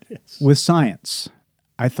start with science.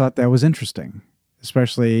 I thought that was interesting,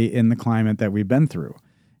 especially in the climate that we've been through.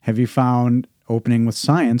 Have you found opening with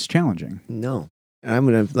science challenging? No. I'm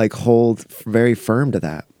going to like hold very firm to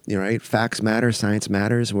that. You know, right? Facts matter, science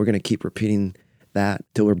matters. We're going to keep repeating that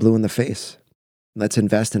till we're blue in the face. Let's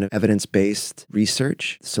invest in evidence-based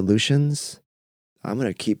research, solutions. I'm going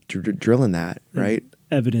to keep drilling that, right?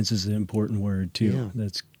 Evidence is an important word too. Yeah.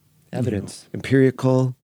 That's evidence,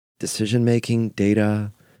 empirical decision-making,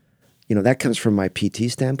 data. You know, that comes from my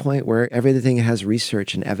PT standpoint where everything has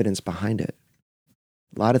research and evidence behind it.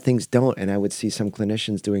 A lot of things don't. And I would see some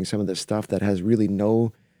clinicians doing some of this stuff that has really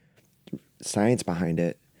no science behind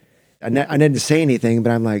it. I didn't say anything,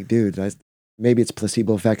 but I'm like, dude, maybe it's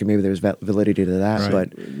placebo effect and maybe there's validity to that, right.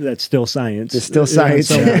 But that's still science. It's still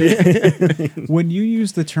science. When you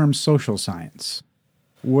use the term social science,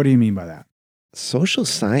 what do you mean by that? Social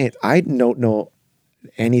science, I don't know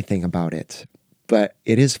anything about it, but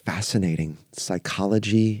it is fascinating.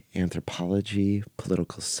 Psychology, anthropology,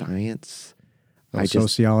 political science.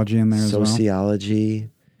 Sociology in there as well. Sociology,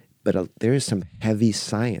 but there is some heavy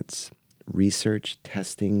science, research,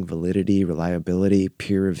 testing, validity, reliability,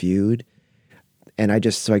 peer-reviewed. And I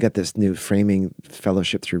got this new framing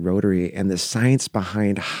fellowship through Rotary, and the science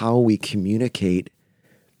behind how we communicate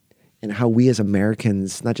and how we as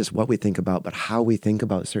Americans, not just what we think about, but how we think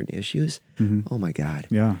about certain issues. Mm-hmm. Oh my God.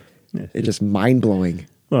 Yeah. It's just mind-blowing.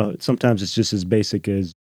 Well, sometimes it's just as basic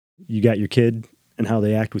as you got your kid and how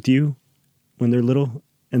they act with you when they're little,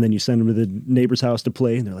 and then you send them to the neighbor's house to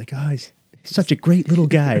play, and they're like, oh, he's such a great little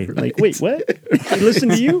guy. Right. Like, wait, what? They listen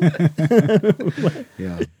to you?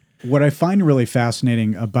 Yeah. What I find really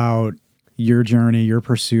fascinating about your journey, your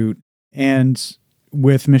pursuit, and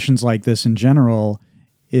with missions like this in general,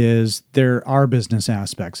 is there are business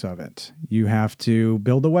aspects of it. You have to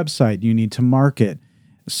build a website. You need to market.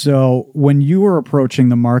 So when you were approaching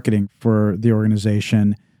the marketing for the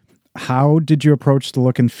organization, how did you approach the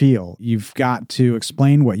look and feel? You've got to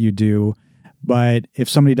explain what you do, but if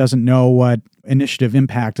somebody doesn't know what initiative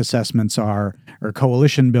impact assessments are or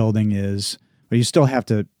coalition building is, but you still have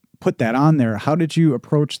to put that on there. How did you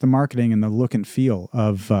approach the marketing and the look and feel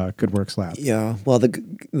of GoodWorks Lab? Yeah, well, the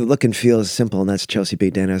look and feel is simple, and that's Chelsea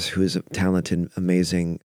B. Dennis, who is a talented,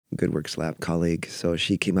 amazing GoodWorks Lab colleague. So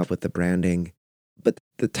she came up with the branding. But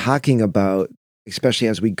the talking about, especially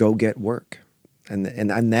as we go get work,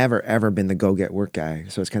 and I've never, ever been the go get work guy,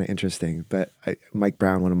 so it's kind of interesting. But Mike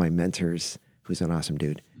Brown, one of my mentors, who's an awesome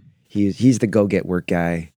dude, he's the go get work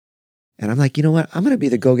guy. And I'm like, you know what? I'm going to be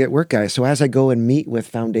the go get work guy. So as I go and meet with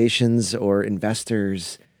foundations or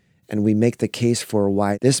investors, and we make the case for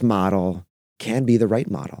why this model can be the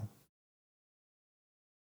right model.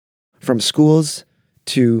 From schools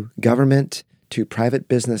to government to private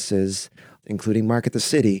businesses, including Market the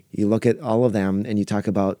City, you look at all of them and you talk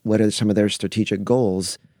about what are some of their strategic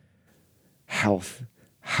goals: health,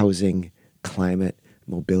 housing, climate,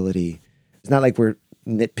 mobility. It's not like we're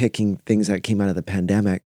nitpicking things that came out of the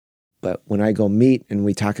pandemic. But when I go meet and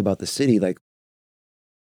we talk about the city, like,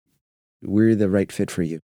 we're the right fit for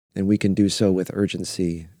you. And we can do so with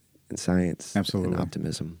urgency and science. Absolutely. And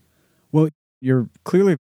optimism. Well, you're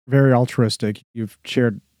clearly very altruistic. You've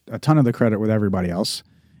shared a ton of the credit with everybody else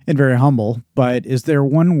and very humble. But is there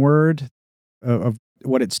one word of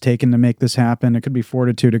what it's taken to make this happen? It could be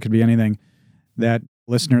fortitude. It could be anything that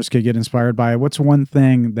listeners could get inspired by. What's one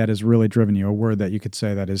thing that has really driven you, a word that you could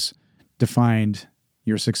say that has defined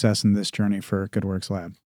your success in this journey for GoodWorks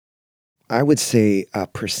Lab? I would say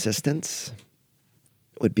persistence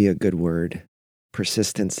would be a good word.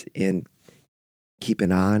 Persistence in keeping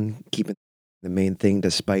the main thing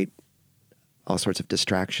despite all sorts of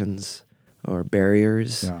distractions or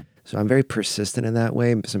barriers. Yeah. So I'm very persistent in that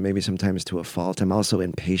way. So maybe sometimes to a fault. I'm also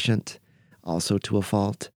impatient, also to a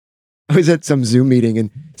fault. I was at some Zoom meeting and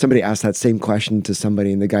somebody asked that same question to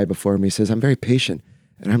somebody, and the guy before me says, I'm very patient.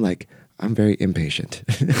 And I'm like, I'm very impatient.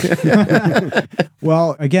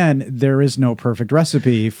 Well, again, there is no perfect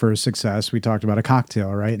recipe for success. We talked about a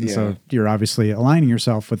cocktail, right? And so you're obviously aligning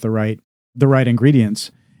yourself with the right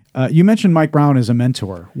ingredients. You mentioned Mike Brown as a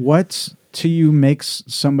mentor. What to you makes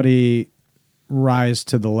somebody rise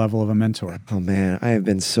to the level of a mentor? Oh man, I have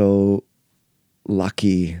been so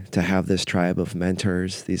lucky to have this tribe of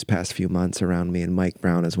mentors these past few months around me, and Mike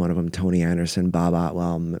Brown is one of them, Tony Anderson, Bob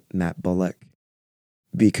Otwell, Matt Bullock.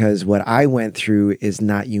 Because what I went through is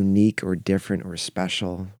not unique or different or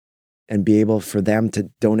special. And be able for them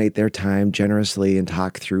to donate their time generously and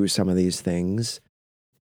talk through some of these things,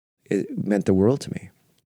 it meant the world to me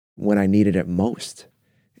when I needed it most.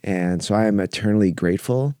 And so I am eternally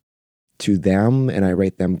grateful to them, and I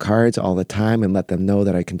write them cards all the time and let them know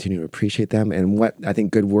that I continue to appreciate them. And what I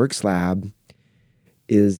think Good Works Lab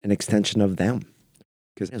is an extension of them,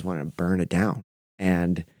 because I just wanted to burn it down.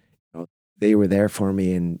 And they were there for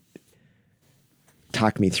me and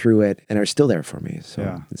talked me through it and are still there for me.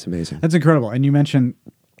 So It's amazing. That's incredible. And you mentioned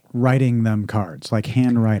writing them cards, like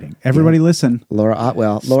handwriting. Everybody listen. Laura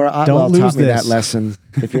Otwell taught me that lesson.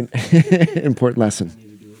 If you're important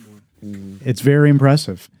lesson. It's very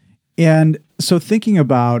impressive. And so thinking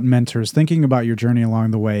about mentors, thinking about your journey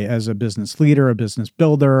along the way as a business leader, a business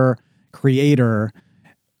builder, creator,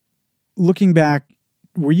 looking back,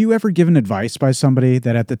 were you ever given advice by somebody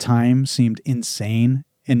that at the time seemed insane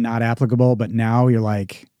and not applicable, but now you're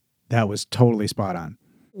like, that was totally spot on?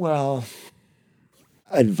 Well,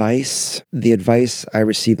 the advice I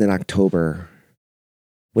received in October,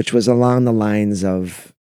 which was along the lines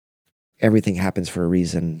of everything happens for a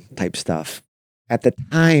reason type stuff. At the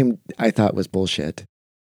time, I thought was bullshit,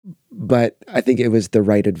 but I think it was the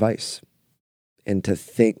right advice. And to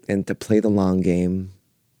think and to play the long game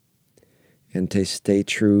and to stay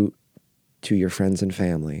true to your friends and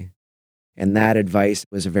family. And that advice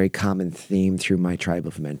was a very common theme through my tribe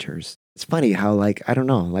of mentors. It's funny how, I don't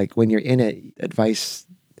know, when you're in it, advice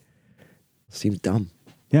seems dumb.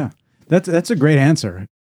 Yeah, that's a great answer.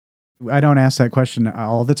 I don't ask that question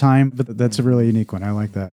all the time, but that's a really unique one. I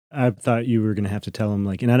like that. I thought you were going to have to tell him,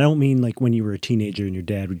 and I don't mean when you were a teenager and your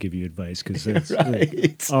dad would give you advice, because that's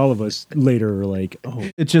right. All of us later are like, oh.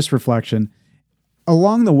 It's just reflection.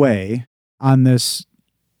 Along the way, on this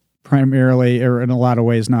primarily, or in a lot of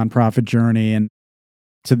ways, nonprofit journey and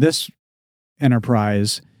to this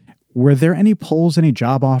enterprise, were there any polls, any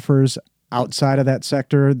job offers outside of that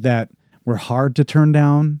sector that were hard to turn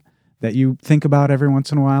down that you think about every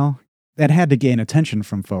once in a while? That had to gain attention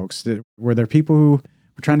from folks. Were there people who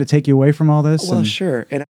were trying to take you away from all this? Well, sure.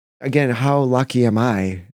 And again, how lucky am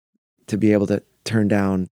I to be able to turn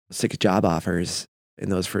down 6 job offers in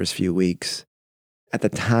those first few weeks? At the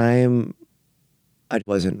time, I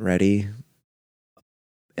wasn't ready.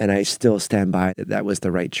 And I still stand by that was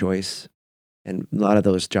the right choice. And a lot of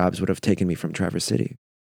those jobs would have taken me from Traverse City.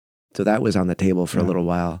 So that was on the table for a little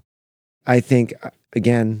while. I think,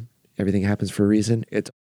 again, everything happens for a reason.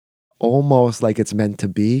 It's almost like it's meant to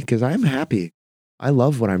be, because I'm happy. I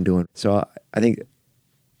love what I'm doing. So I think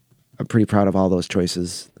I'm pretty proud of all those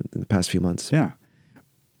choices in the past few months. Yeah.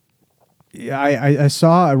 I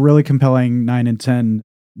saw a really compelling 9 and 10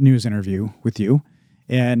 news interview with you,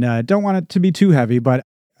 and don't want it to be too heavy, but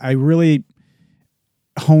I really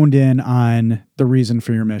honed in on the reason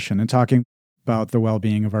for your mission and talking about the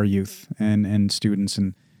well-being of our youth and students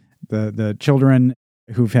and the children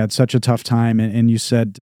who've had such a tough time. And you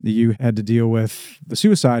said that you had to deal with the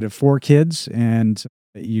suicide of 4 kids and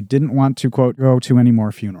you didn't want to, quote, go to any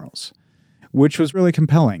more funerals, which was really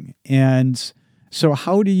compelling. And so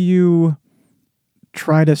how do you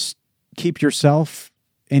try to keep yourself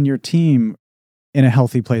and your team in a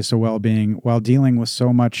healthy place of well-being while dealing with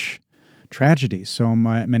so much tragedy, so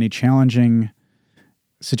many challenging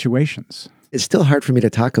situations? It's still hard for me to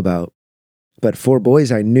talk about, but 4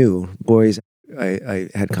 boys I knew, I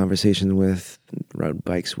had conversations with, rode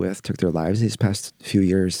bikes with, took their lives these past few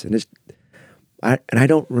years. And I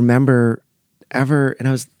don't remember ever, and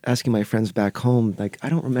I was asking my friends back home, I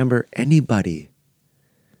don't remember anybody.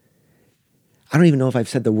 I don't even know if I've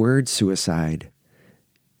said the word suicide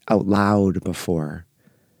out loud before.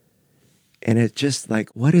 And it's just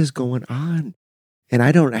what is going on? And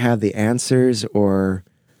I don't have the answers, or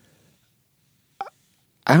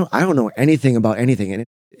I don't know anything about anything.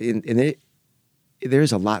 And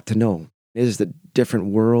there's a lot to know. It is a different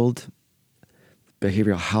world,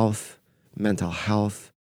 behavioral health, mental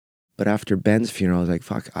health. But after Ben's funeral, I was like,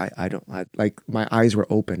 fuck, my eyes were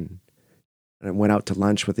open. And I went out to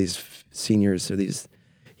lunch with these seniors, or these,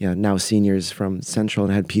 now seniors from Central,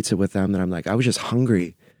 and had pizza with them. And I'm like, I was just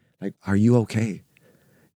hungry. Are you okay?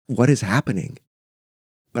 What is happening?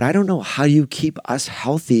 But I don't know how you keep us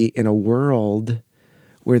healthy in a world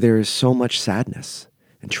where there is so much sadness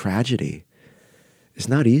and tragedy. It's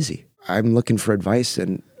not easy. I'm looking for advice,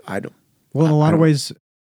 and I don't. Well, in a lot of ways,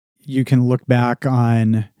 you can look back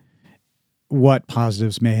on what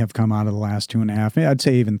positives may have come out of the last 2.5, I'd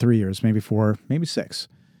say even 3 years, maybe 4, maybe 6.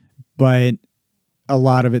 But a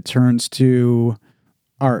lot of it turns to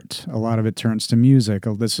art. A lot of it turns to music.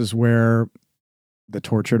 This is where the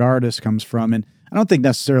tortured artist comes from. And I don't think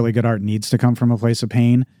necessarily good art needs to come from a place of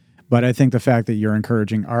pain, but I think the fact that you're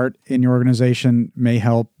encouraging art in your organization may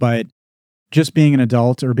help. But just being an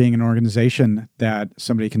adult or being an organization that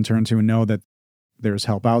somebody can turn to and know that there's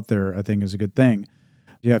help out there, I think is a good thing.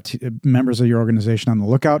 Do you have members of your organization on the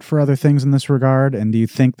lookout for other things in this regard? And do you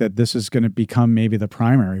think that this is going to become maybe the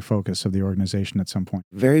primary focus of the organization at some point?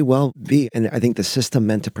 Very well be. And I think the system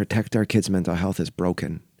meant to protect our kids' mental health is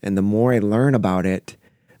broken. And the more I learn about it,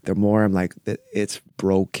 the more I'm like, it's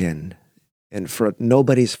broken. And for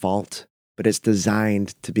nobody's fault, but it's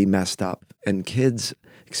designed to be messed up. And kids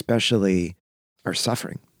especially are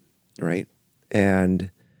suffering, right?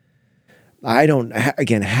 And I don't,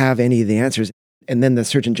 again, have any of the answers. And then the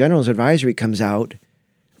Surgeon General's advisory comes out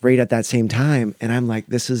right at that same time. And I'm like,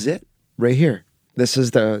 this is it right here. This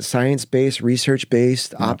is the science-based,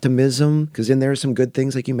 research-based optimism, because in there are some good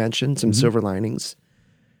things, like you mentioned, some silver linings.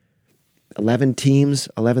 11 teams,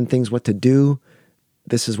 11 things what to do.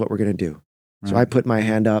 This is what we're going to do. Right. So I put my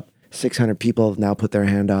hand up. 600 people have now put their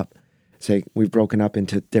hand up. Say, we've broken up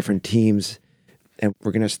into different teams, and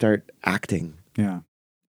we're going to start acting. Yeah.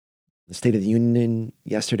 The State of the Union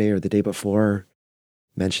yesterday or the day before,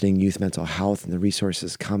 mentioning youth mental health and the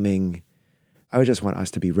resources coming. I would just want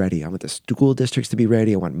us to be ready. I want the school districts to be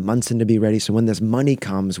ready. I want Munson to be ready. So when this money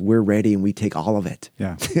comes, we're ready and we take all of it.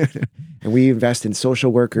 Yeah. And we invest in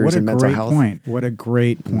social workers and mental health. What a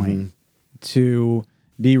great point to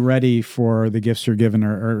be ready for the gifts you're given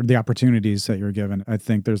or the opportunities that you're given. I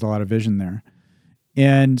think there's a lot of vision there.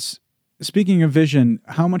 And speaking of vision,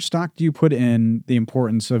 how much stock do you put in the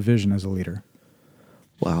importance of vision as a leader?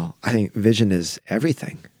 Well, I think vision is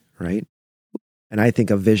everything, right? And I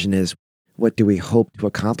think a vision is, what do we hope to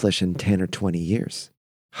accomplish in 10 or 20 years?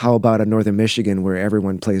 How about a Northern Michigan where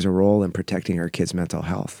everyone plays a role in protecting our kids' mental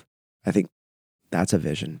health? I think that's a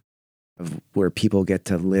vision of where people get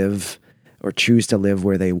to live or choose to live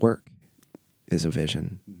where they work is a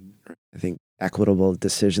vision. I think equitable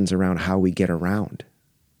decisions around how we get around.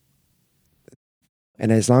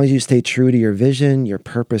 And as long as you stay true to your vision, your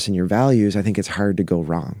purpose, and your values, I think it's hard to go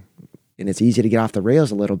wrong. And it's easy to get off the rails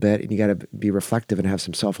a little bit, and you got to be reflective and have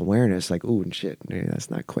some self-awareness, like, ooh, and shit, that's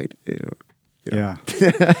not quite, Yeah.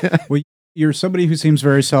 Well, you're somebody who seems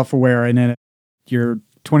very self-aware, and in your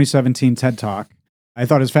 2017 TED Talk, I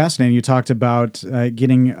thought it was fascinating. You talked about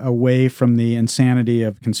getting away from the insanity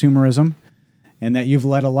of consumerism, and that you've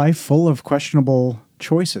led a life full of questionable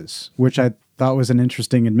choices, which I thought was an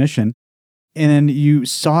interesting admission. And you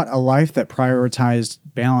sought a life that prioritized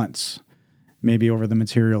balance, maybe over the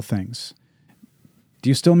material things. Do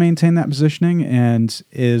you still maintain that positioning? And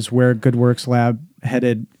is where Good Works Lab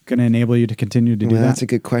headed going to enable you to continue to do that? That's a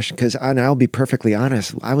good question, because I'll be perfectly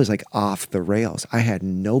honest. I was like off the rails. I had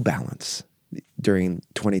no balance during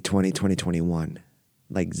 2020, 2021,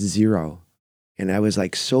 like zero. And I was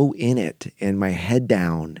like so in it and my head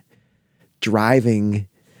down, driving,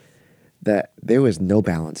 that there was no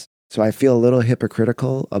balance. So I feel a little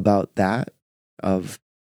hypocritical about that.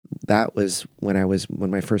 That was when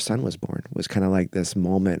my first son was born. It was kind of like this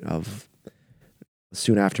moment of,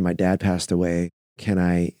 soon after my dad passed away, can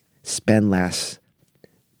I spend less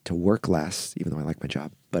to work less, even though I like my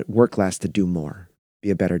job, but work less to do more, be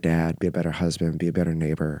a better dad, be a better husband, be a better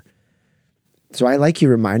neighbor. So I like you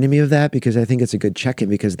reminding me of that, because I think it's a good check-in,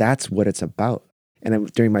 because that's what it's about. And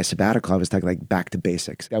during my sabbatical, I was talking like back to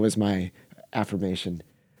basics. That was my affirmation.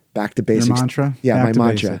 Back to basics. Your mantra? Yeah, back my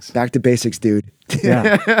mantra. Basics. Back to basics, dude.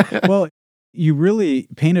 Yeah. Well, you really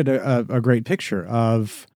painted a great picture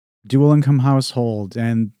of dual income household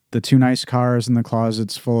and the 2 nice cars and the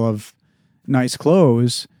closets full of nice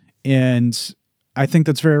clothes. And I think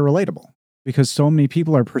that's very relatable, because so many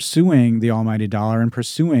people are pursuing the almighty dollar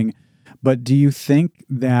but do you think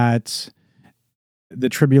that the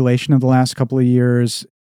tribulation of the last couple of years,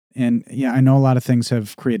 and yeah, I know a lot of things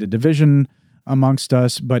have created division amongst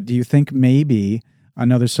us, but do you think maybe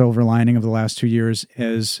another silver lining of the last 2 years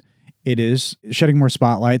is it is shedding more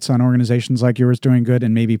spotlights on organizations like yours doing good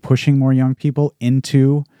and maybe pushing more young people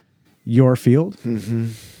into your field? Mm-hmm.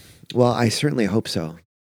 Well, I certainly hope so.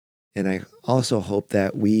 And I also hope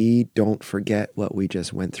that we don't forget what we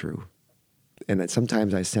just went through. And that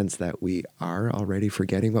sometimes I sense that we are already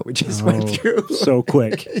forgetting what we just went through. So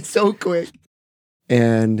quick. So quick.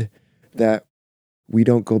 And that we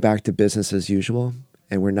don't go back to business as usual.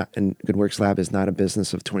 And we're not, and Good Works Lab is not a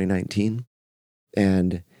business of 2019.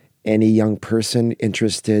 And any young person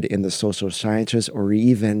interested in the social sciences or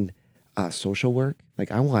even social work.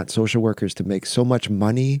 Like, I want social workers to make so much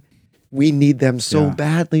money. We need them so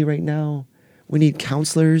badly right now. We need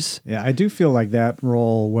counselors. Yeah, I do feel like that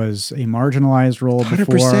role was a marginalized role 100%.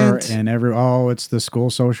 before, and it's the school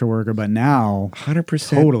social worker, but now 100%.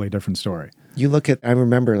 Totally different story. You look at, I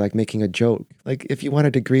remember like making a joke, like if you want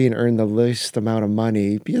a degree and earn the least amount of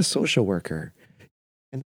money, be a social worker.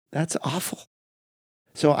 And that's awful.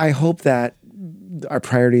 So I hope that our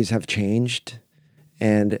priorities have changed.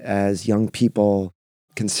 And as young people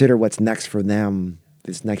consider what's next for them,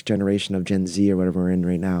 this next generation of Gen Z or whatever we're in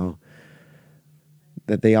right now,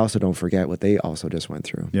 that they also don't forget what they also just went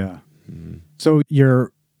through. Yeah. So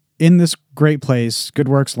you're in this great place. Good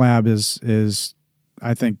Works Lab is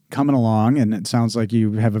I think, coming along, and it sounds like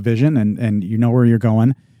you have a vision and you know where you're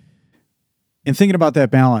going. And thinking about that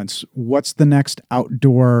balance, what's the next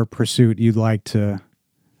outdoor pursuit you'd like to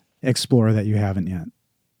explore that you haven't yet?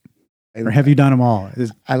 Or have you done them all?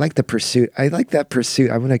 I like the pursuit. I like that pursuit.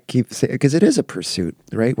 I'm going to keep saying, because it is a pursuit,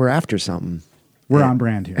 right? We're after something. We're on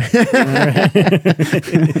brand here.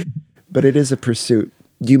 But it is a pursuit.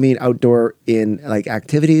 Do you mean outdoor in like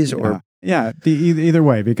activities or? Yeah, either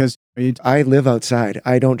way, because I live outside.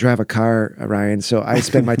 I don't drive a car, Ryan, so I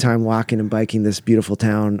spend my time walking and biking this beautiful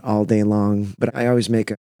town all day long. But I always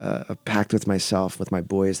make a pact with myself, with my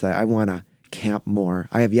boys, that I want to camp more.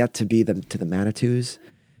 I have yet to be to the Manitous,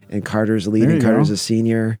 and Carter's leaving. Carter's a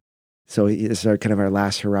senior, so this is kind of our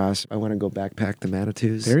last hurrah. I want to go backpack the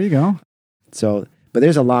Manitous. There you go. So, but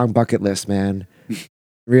there's a long bucket list, man.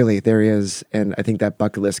 Really, there is. And I think that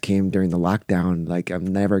bucket list came during the lockdown. Like, I'm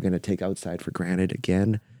never going to take outside for granted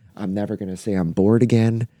again. I'm never going to say I'm bored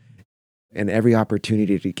again. And every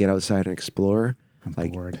opportunity to get outside and explore,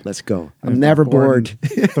 bored. Let's go. I'm never bored.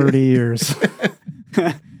 30 years.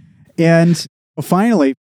 And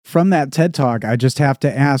finally, from that TED Talk, I just have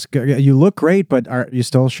to ask, you look great, but are you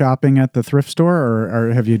still shopping at the thrift store,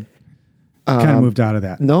 or have you kind of moved out of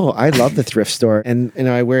that? No, I love the thrift store, and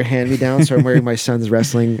I wear hand-me-downs, so I'm wearing my son's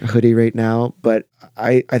wrestling hoodie right now. But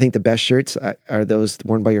I think the best shirts are those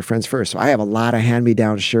worn by your friends first. So I have a lot of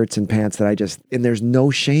hand-me-down shirts and pants that and there's no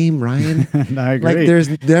shame, Ryan. I agree. Like, there's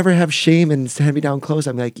never have shame in hand-me-down clothes.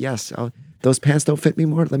 I'm like, yes, those pants don't fit me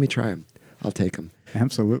more. Let me try them. I'll take them.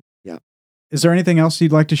 Absolutely. Yeah. Is there anything else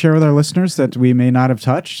you'd like to share with our listeners that we may not have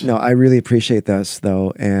touched? No, I really appreciate this,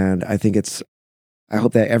 though, and I think I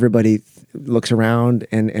hope that everybody looks around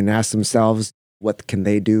and asks themselves, what can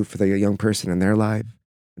they do for the young person in their life,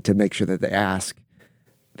 to make sure that they ask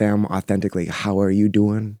them authentically, how are you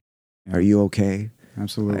doing? Yeah. Are you okay?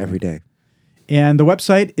 Absolutely. Every day. And the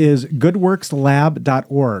website is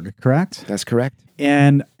goodworkslab.org, correct? That's correct.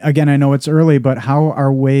 And again, I know it's early, but how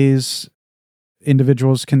are ways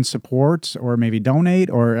individuals can support or maybe donate,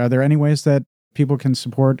 or are there any ways that people can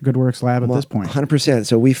support Good Works Lab at this point? 100%.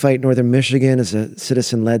 So we fight Northern Michigan as a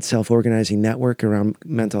citizen-led self-organizing network around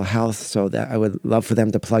mental health. So that I would love for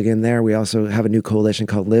them to plug in there. We also have a new coalition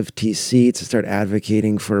called Live TC to start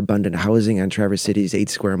advocating for abundant housing on Traverse City's 8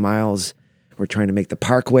 square miles. We're trying to make the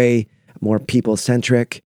Parkway more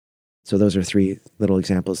people-centric. So those are 3 little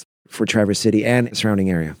examples for Traverse City and surrounding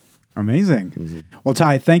area. Amazing. Mm-hmm. Well,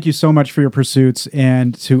 Ty, thank you so much for your pursuits,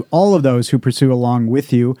 and to all of those who pursue along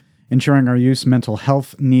with you, ensuring our youth's mental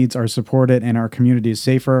health needs are supported and our community is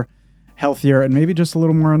safer, healthier, and maybe just a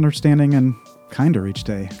little more understanding and kinder each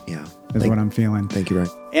day. Yeah. Is what I'm feeling. Thank you, Ryan.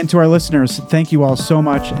 And to our listeners, thank you all so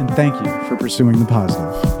much, and thank you for pursuing the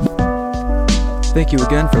positive. Thank you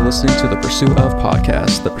again for listening to the Pursuit of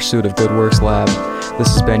podcast, the Pursuit of Good Works Lab.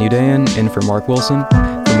 This is Ben Udayan, in for Mark Wilson.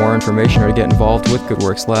 For more information or to get involved with Good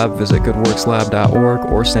Works Lab, visit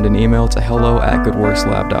goodworkslab.org or send an email to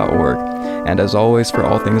hello@goodworkslab.org. And as always, for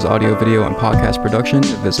all things audio, video, and podcast production,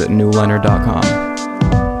 visit newliner.com.